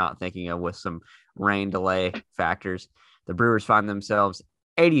there that I'm not thinking of with some rain delay factors. The Brewers find themselves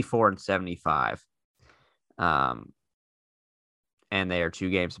 84-75. And they are 2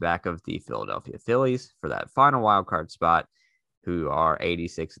 games back of the Philadelphia Phillies for that final wild card spot, who are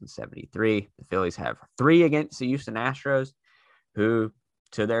 86-73. The Phillies have 3 against the Houston Astros, who,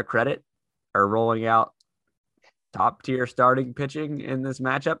 to their credit, are rolling out top-tier starting pitching in this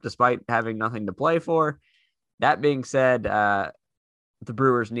matchup, despite having nothing to play for. That being said, the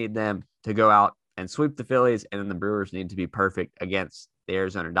Brewers need them to go out and sweep the Phillies, and then the Brewers need to be perfect against the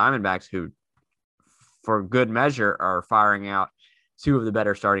Arizona Diamondbacks, who for good measure, are firing out two of the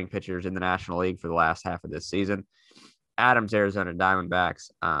better starting pitchers in the National League for the last half of this season. Adams, Arizona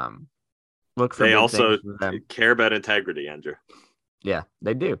Diamondbacks. Look for They good also things from them. care about integrity, Andrew. Yeah,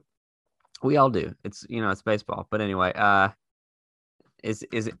 they do. We all do. It's it's baseball. But anyway, is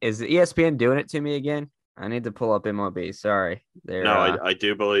ESPN doing it to me again? I need to pull up MLB. Sorry, No, I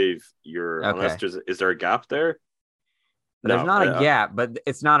do believe you're. Okay. Unless is there a gap there? There's No, not a gap, but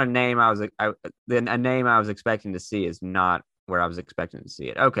it's not a name a name I was expecting to see is not where I was expecting to see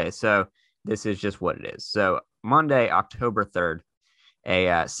it. Okay, so this is just what it is. So Monday, October 3rd, a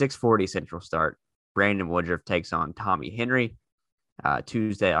 6:40 Central start. Brandon Woodruff takes on Tommy Henry.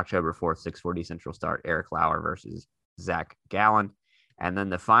 Tuesday, October 4th, 6:40 Central start. Eric Lauer versus Zach Gallen. And then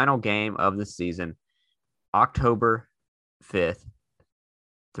the final game of the season, October 5th,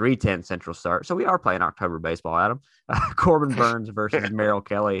 3:10 Central start. So we are playing October baseball, Adam. Corbin Burns versus Merrill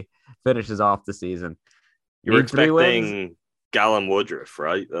Kelly finishes off the season. You were expecting Gallen Woodruff,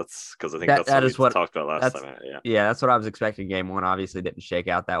 right? That's because I think that's what we talked about last time. Yeah, that's what I was expecting. Game one obviously didn't shake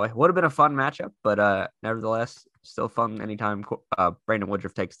out that way. Would have been a fun matchup, but nevertheless, still fun anytime Brandon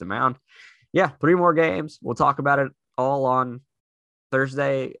Woodruff takes the mound. Yeah, 3 more games. We'll talk about it all on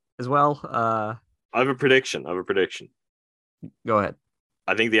Thursday as well. I have a prediction. Go ahead.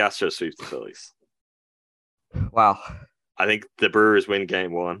 I think the Astros sweep the Phillies. Wow. I think the Brewers win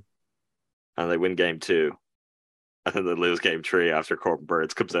game 1 and they win game 2. And then they lose game 3 after Corbin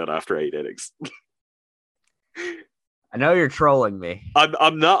Burns comes out after 8 innings. I know you're trolling me.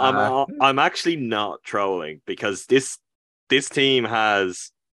 I'm not. I'm actually not trolling because this team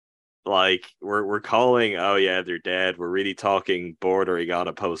has we're calling. Oh yeah, they're dead. We're really talking bordering on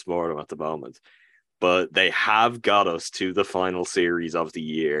a postmortem at the moment, but they have got us to the final series of the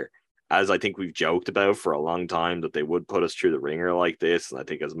year. As I think we've joked about for a long time that they would put us through the ringer like this, and I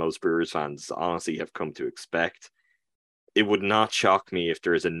think as most Brewers fans honestly have come to expect. It would not shock me if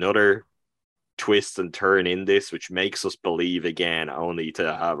there is another twist and turn in this, which makes us believe again, only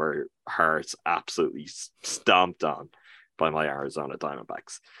to have our hearts absolutely stomped on by my Arizona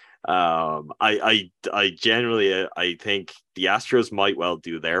Diamondbacks. I generally, I think the Astros might well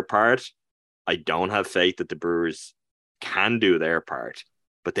do their part. I don't have faith that the Brewers can do their part,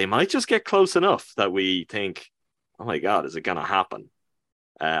 but they might just get close enough that we think, oh my God, is it going to happen?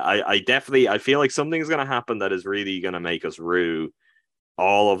 I feel like something's going to happen that is really going to make us rue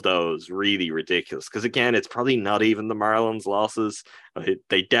all of those really ridiculous. Because again, it's probably not even the Marlins losses.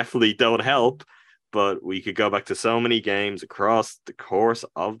 They definitely don't help, but we could go back to so many games across the course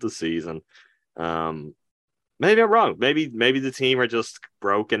of the season. Maybe I'm wrong. Maybe the team are just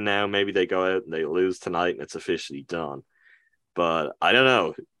broken now. Maybe they go out and they lose tonight and it's officially done. But I don't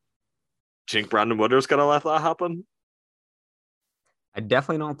know. Do you think Brandon Woodruff's going to let that happen? I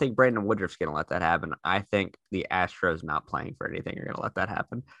definitely don't think Brandon Woodruff's going to let that happen. I think the Astros not playing for anything are going to let that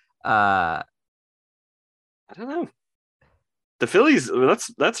happen. I don't know. The Phillies,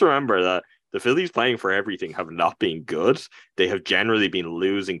 let's remember that the Phillies playing for everything have not been good. They have generally been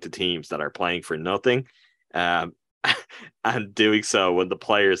losing to teams that are playing for nothing. And doing so when the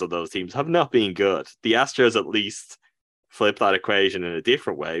players of those teams have not been good. The Astros at least flip that equation in a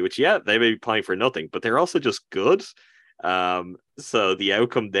different way, which, yeah, they may be playing for nothing, but they're also just good. So the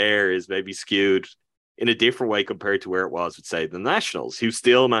outcome there is maybe skewed in a different way compared to where it was with, say, the Nationals, who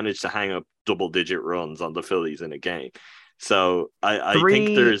still managed to hang up double-digit runs on the Phillies in a game. So I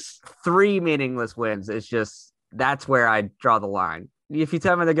think there's 3 meaningless wins. It's just that's where I draw the line. If you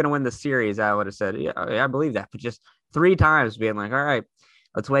tell me they're going to win the series, I would have said, yeah, I believe that. But just 3 times being like, all right,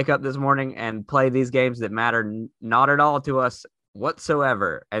 let's wake up this morning and play these games that matter not at all to us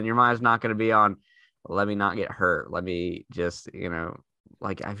whatsoever. And your mind's not going to be on, let me not get hurt. Let me just,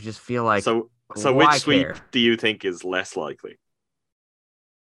 I just feel like. So which sweep do you think is less likely?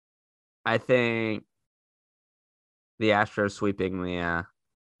 I think the Astros sweeping the.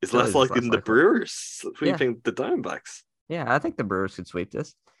 Is less likely than the Brewers sweeping the Diamondbacks. Yeah, I think the Brewers could sweep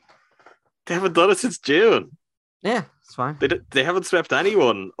this. They haven't done it since June. Yeah, it's fine. They haven't swept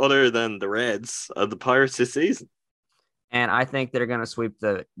anyone other than the Reds and the Pirates this season. And I think they're going to sweep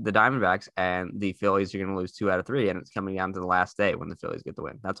the Diamondbacks, and the Phillies are going to lose 2 out of 3, and it's coming down to the last day when the Phillies get the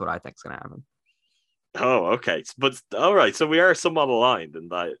win. That's what I think is going to happen. Oh, okay. But all right, so we are somewhat aligned in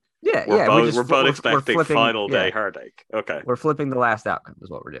that. Yeah, we're both expecting final day heartache. Okay, we're flipping the last outcome is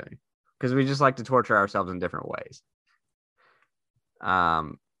what we're doing because we just like to torture ourselves in different ways.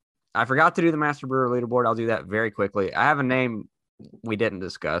 I forgot to do the Master Brewer leaderboard. I'll do that very quickly. I have a name we didn't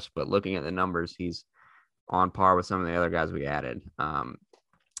discuss, but looking at the numbers, he's on par with some of the other guys we added.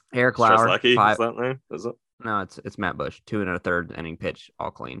 Eric Lauer. Is that name? Is it? No, it's Matt Bush. 2 1/3 inning pitch,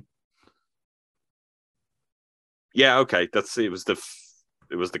 all clean. Yeah, okay. It was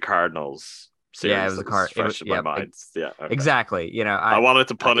the Cardinals series. Yeah, it was a card. Fresh in my mind. Yeah, okay. Exactly. I wanted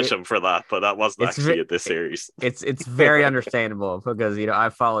to punish him for that, but that wasn't it's actually in this series. It's very understandable because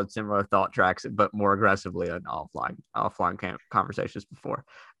I've followed similar thought tracks, but more aggressively on offline conversations before.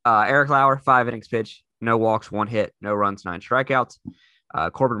 Eric Lauer, 5 innings pitch, no walks, 1 hit, no runs, 9 strikeouts.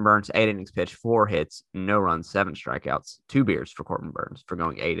 Corbin Burns, 8 innings pitch, 4 hits, no runs, 7 strikeouts. 2 beers for Corbin Burns for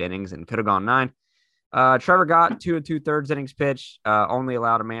going 8 innings and could have gone 9. Trevor Gott, 2 2/3 innings pitch, only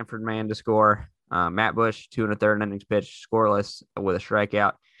allowed a Manfred man to score. Matt Bush, 2 1/3 innings pitch, scoreless with a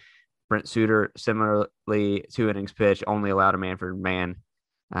strikeout. Brent Suter, similarly, 2 innings pitch, only allowed a Manfred man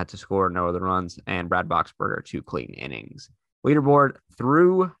to score, no other runs. And Brad Boxberger, 2 clean innings. Leaderboard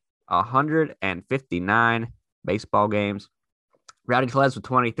through 159 baseball games. Rowdy Tellez with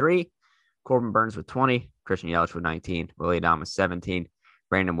 23, Corbin Burns with 20, Christian Yelich with 19, Willie Adames 17,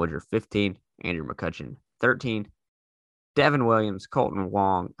 Brandon Woodruff 15, Andrew McCutchen 13, Devin Williams, Colton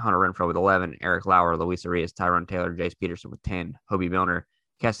Wong, Hunter Renfroe with 11, Eric Lauer, Luis Arias, Tyrone Taylor, Jace Peterson with 10, Hobie Milner,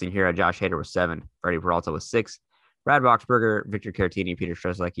 Keston Hiura, Josh Hader with 7, Freddie Peralta with 6, Brad Boxberger, Victor Caratini, Peter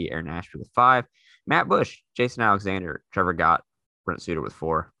Strzelecki, Aaron Ashby with 5, Matt Bush, Jason Alexander, Trevor Gott, Brent Suter with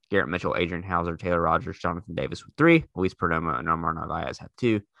 4, Garrett Mitchell, Adrian Hauser, Taylor Rogers, Jonathan Davis with 3, Luis Perdomo, and Omar Narvaez have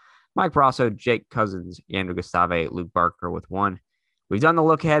 2, Mike Brasso, Jake Cousins, Yandel Gustave, Luke Barker with 1. We've done the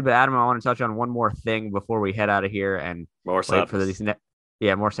look ahead, but Adam, I want to touch on one more thing before we head out of here and more sadness. For these.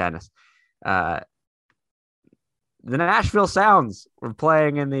 More sadness. The Nashville Sounds were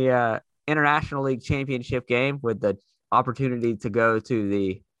playing in the International League Championship game with the opportunity to go to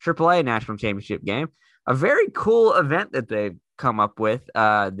the AAA National Championship game. A very cool event that they've come up with.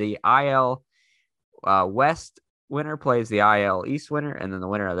 The IL West winner plays the IL East winner, and then the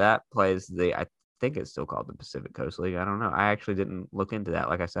winner of that plays I think it's still called the Pacific Coast League. I don't know. I actually didn't look into that.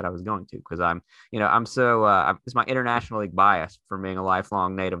 Like I said, I was going to, because I'm so it's my International League bias from being a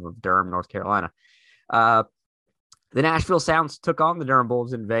lifelong native of Durham, North Carolina. The Nashville Sounds took on the Durham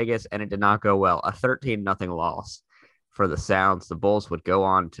Bulls in Vegas, and it did not go well. A 13-0 loss for the Sounds. The Bulls would go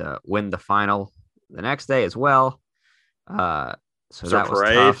on to win the final the next day as well. So that was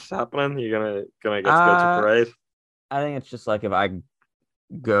tough. Happening? You're gonna get to go to parade? I think it's just like if I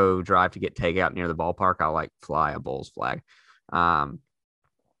go drive to get takeout near the ballpark, I'll fly a Bulls flag. Sal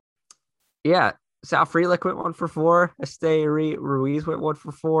Frelick went 1 for 4. Estee Ruiz went 1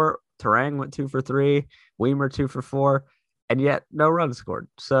 for 4. Terang went 2 for 3. Weimer 2 for 4, and yet no runs scored.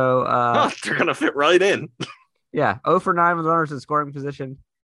 So they're gonna fit right in. 0 for 9 with runners in scoring position.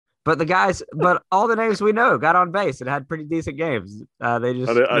 But all the names we know got on base and had pretty decent games. They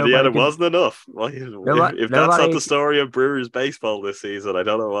just it wasn't enough. If that's not the story of Brewers baseball this season, I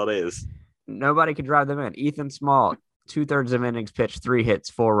don't know what is. Nobody could drive them in. Ethan Small, 2/3 of innings pitched, 3 hits,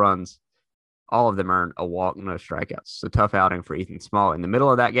 4 runs. All of them earned a walk, no strikeouts. So tough outing for Ethan Small in the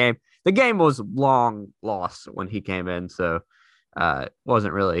middle of that game. The game was long lost when he came in, so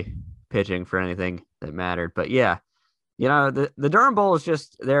wasn't really pitching for anything that mattered. But yeah. The Durham Bulls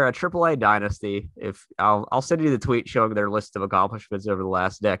they're a AAA dynasty. If I'll send you the tweet showing their list of accomplishments over the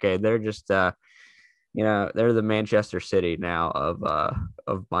last decade. They're just they're the Manchester City now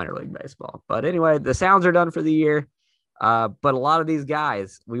of minor league baseball. But anyway, the Sounds are done for the year. But a lot of these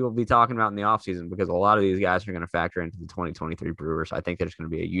guys we will be talking about in the offseason, because a lot of these guys are going to factor into the 2023 Brewers. I think there's going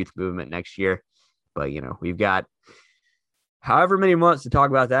to be a youth movement next year. But we've got however many months to talk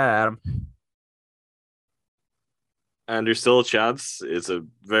about that, Adam. And there's still a chance. It's a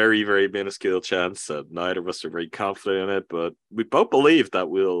very, very minuscule chance. Neither of us are very confident in it, but we both believe that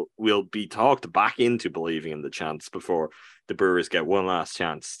we'll be talked back into believing in the chance before the Brewers get one last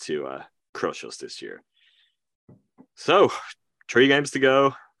chance to crush us this year. So, 3 games to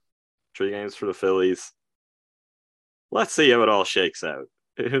go. 3 games for the Phillies. Let's see how it all shakes out.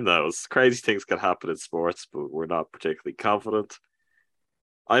 Who knows? Crazy things can happen in sports, but we're not particularly confident.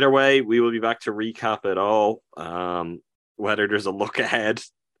 Either way, we will be back to recap it all. Whether there's a look ahead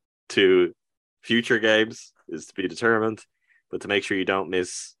to future games is to be determined. But to make sure you don't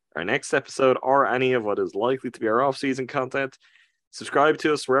miss our next episode or any of what is likely to be our off-season content, subscribe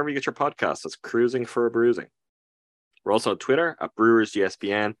to us wherever you get your podcasts. That's Cruising for a Bruising. We're also on Twitter at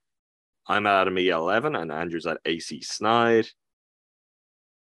BrewersGSPN. I'm at AdamE11 and Andrew's at AC Snide.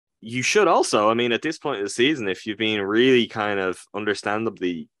 You should also, at this point in the season, if you've been really kind of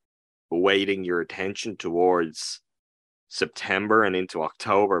understandably weighting your attention towards September and into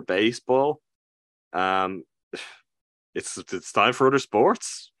October baseball, it's time for other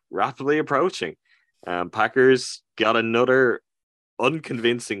sports, rapidly approaching. Packers got another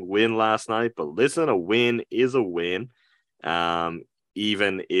unconvincing win last night, but listen, a win is a win.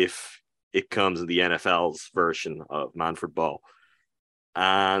 Even if it comes in the NFL's version of Manfred Ball.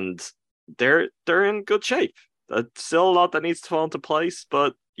 And they're in good shape. Still a lot that needs to fall into place,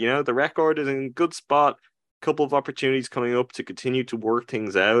 but the record is in a good spot. A couple of opportunities coming up to continue to work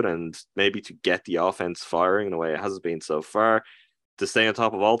things out and maybe to get the offense firing in the way it hasn't been so far. To stay on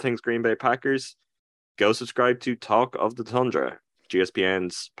top of all things Green Bay Packers, go subscribe to Talk of the Tundra,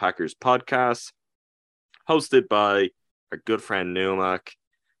 GSPN's Packers podcast, hosted by our good friend Numak.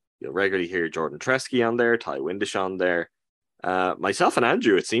 You'll regularly hear Jordan Tresky on there, Ty Windish on there. Myself and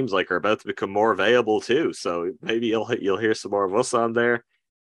Andrew, it seems like, are about to become more available too. So maybe you'll hear some more of us on there.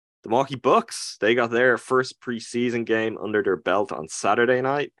 The Milwaukee Bucks, they got their first preseason game under their belt on Saturday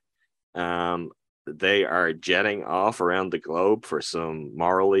night. They are jetting off around the globe for some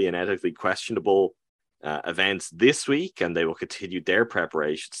morally and ethically questionable events this week, and they will continue their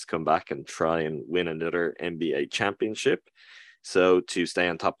preparations to come back and try and win another NBA championship. So to stay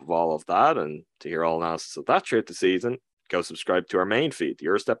on top of all of that and to hear all analysis of that throughout the season, go subscribe to our main feed, the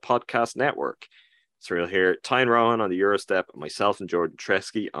Eurostep Podcast Network. So you'll hear Tyne Rowan on the Eurostep, and myself and Jordan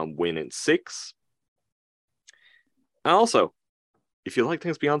Tresky on Win in 6. And also, if you like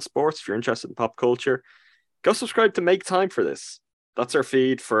things beyond sports, if you're interested in pop culture, go subscribe to Make Time for This. That's our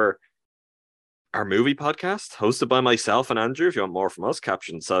feed for our movie podcast, hosted by myself and Andrew. If you want more from us,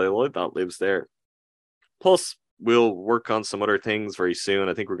 Caption Celluloid, that lives there. Plus, we'll work on some other things very soon.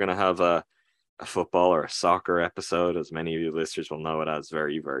 I think we're going to have a football or a soccer episode, as many of you listeners will know it as,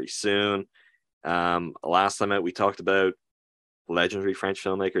 very, very soon. Last time out, we talked about legendary French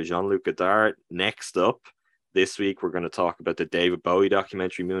filmmaker Jean-Luc Godard. Next up, this week, we're going to talk about the David Bowie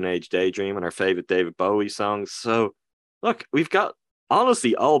documentary, Moon Age Daydream, and our favorite David Bowie songs. So, look, we've got,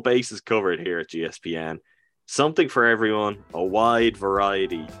 honestly, all bases covered here at GSPN. Something for everyone, a wide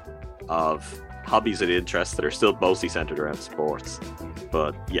variety of hobbies and interests that are still mostly centered around sports.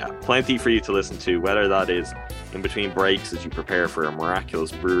 But yeah, plenty for you to listen to, whether that is in between breaks as you prepare for a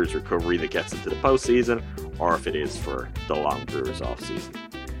miraculous Brewers recovery that gets into the postseason, or if it is for the long Brewers offseason.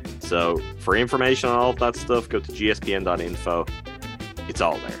 So for information on all of that stuff, go to gspn.info. It's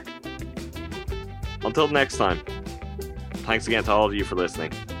all there. Until next time, thanks again to all of you for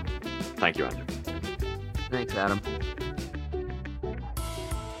listening. Thank you, Andrew. Thanks, Adam.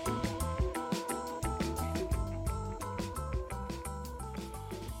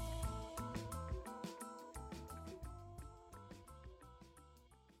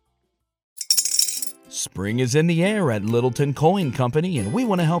 Spring is in the air at Littleton Coin Company, and we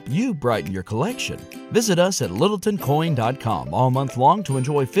want to help you brighten your collection. Visit us at littletoncoin.com all month long to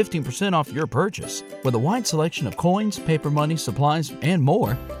enjoy 15% off your purchase. With a wide selection of coins, paper money, supplies, and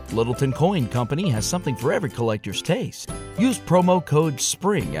more, Littleton Coin Company has something for every collector's taste. Use promo code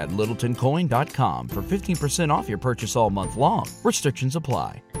SPRING at littletoncoin.com for 15% off your purchase all month long. Restrictions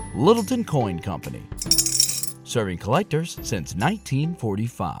apply. Littleton Coin Company. Serving collectors since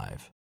 1945.